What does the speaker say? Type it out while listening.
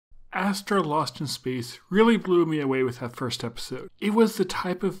Astra Lost in Space really blew me away with that first episode. It was the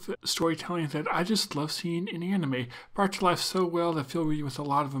type of storytelling that I just love seeing in anime, brought to life so well that filled me with a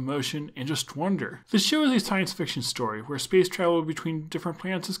lot of emotion and just wonder. The show is a science fiction story where space travel between different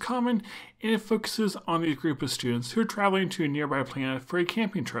planets is common, and it focuses on a group of students who are traveling to a nearby planet for a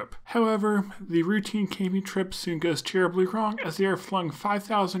camping trip. However, the routine camping trip soon goes terribly wrong as they are flung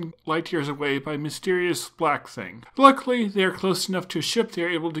 5,000 light years away by a mysterious black thing. Luckily, they are close enough to a ship they are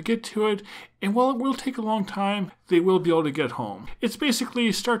able to get to it, and while it will take a long time, they will be able to get home. It's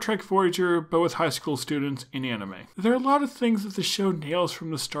basically Star Trek Voyager, but with high school students in anime. There are a lot of things that the show nails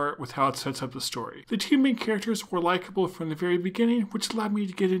from the start with how it sets up the story. The two main characters were likable from the very beginning, which allowed me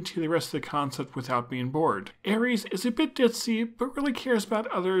to get into the rest of the concept without being bored. Aries is a bit ditzy, but really cares about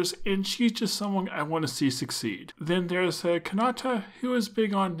others, and she's just someone I want to see succeed. Then there's Kanata, who is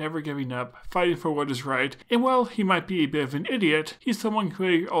big on never giving up, fighting for what is right, and while he might be a bit of an idiot, he's someone who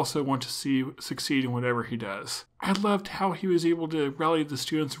I also want to see succeed in whatever he does. I loved how he was able to rally the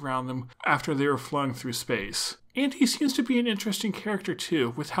students around them after they were flung through space. And he seems to be an interesting character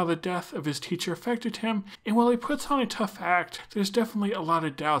too, with how the death of his teacher affected him, and while he puts on a tough act, there's definitely a lot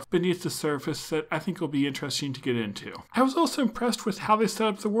of doubts beneath the surface that I think will be interesting to get into. I was also impressed with how they set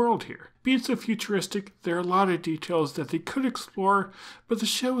up the world here. Being so futuristic, there are a lot of details that they could explore, but the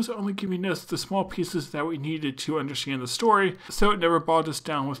show is only giving us the small pieces that we needed to understand the story, so it never bogged us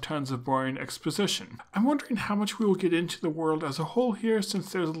down with tons of boring exposition. I'm wondering how much we will get into the world as a whole here,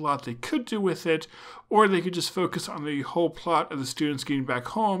 since there's a lot they could do with it, or they could just focus on the whole plot of the students getting back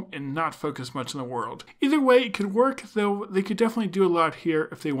home and not focus much on the world. Either way, it could work, though they could definitely do a lot here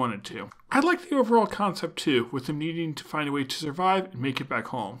if they wanted to. I like the overall concept too, with them needing to find a way to survive and make it back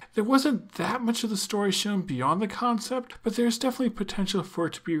home. There wasn't that much of the story shown beyond the concept, but there's definitely potential for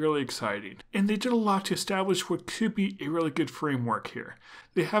it to be really exciting. And they did a lot to establish what could be a really good framework here.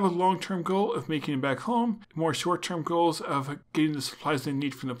 They have a long-term goal of making it back home, more short-term goals of getting the supplies they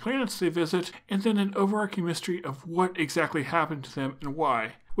need from the planets they visit, and then an overarching mystery of what exactly happened to them and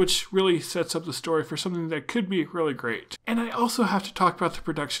why, which really sets up the story for something that could be really great. And I also have to talk about the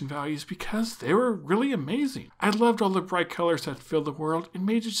production values because they were really amazing. I loved all the bright colors that filled the world and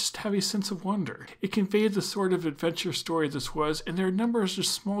made it just have a sense of wonder. It conveyed the sort of adventure story this was, and there are a number of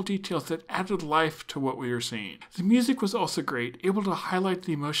just small details that added life to what we were seeing. The music was also great, able to highlight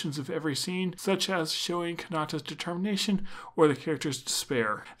the emotions of every scene, such as showing Kanata's determination or the character's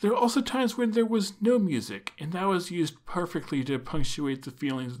despair. There were also times when there was no music, and that was used perfectly to punctuate the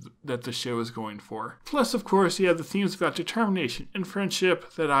feelings that the show is going for. Plus, of course, you have the themes about determination and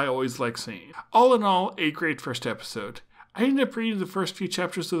friendship that I always like seeing. All in all, a great first episode. I ended up reading the first few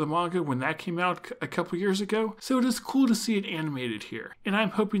chapters of the manga when that came out a couple years ago, so it is cool to see it animated here. And I'm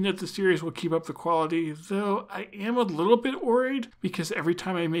hoping that the series will keep up the quality, though I am a little bit worried because every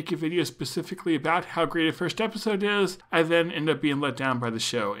time I make a video specifically about how great a first episode is, I then end up being let down by the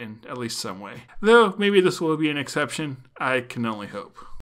show in at least some way. Though maybe this will be an exception, I can only hope.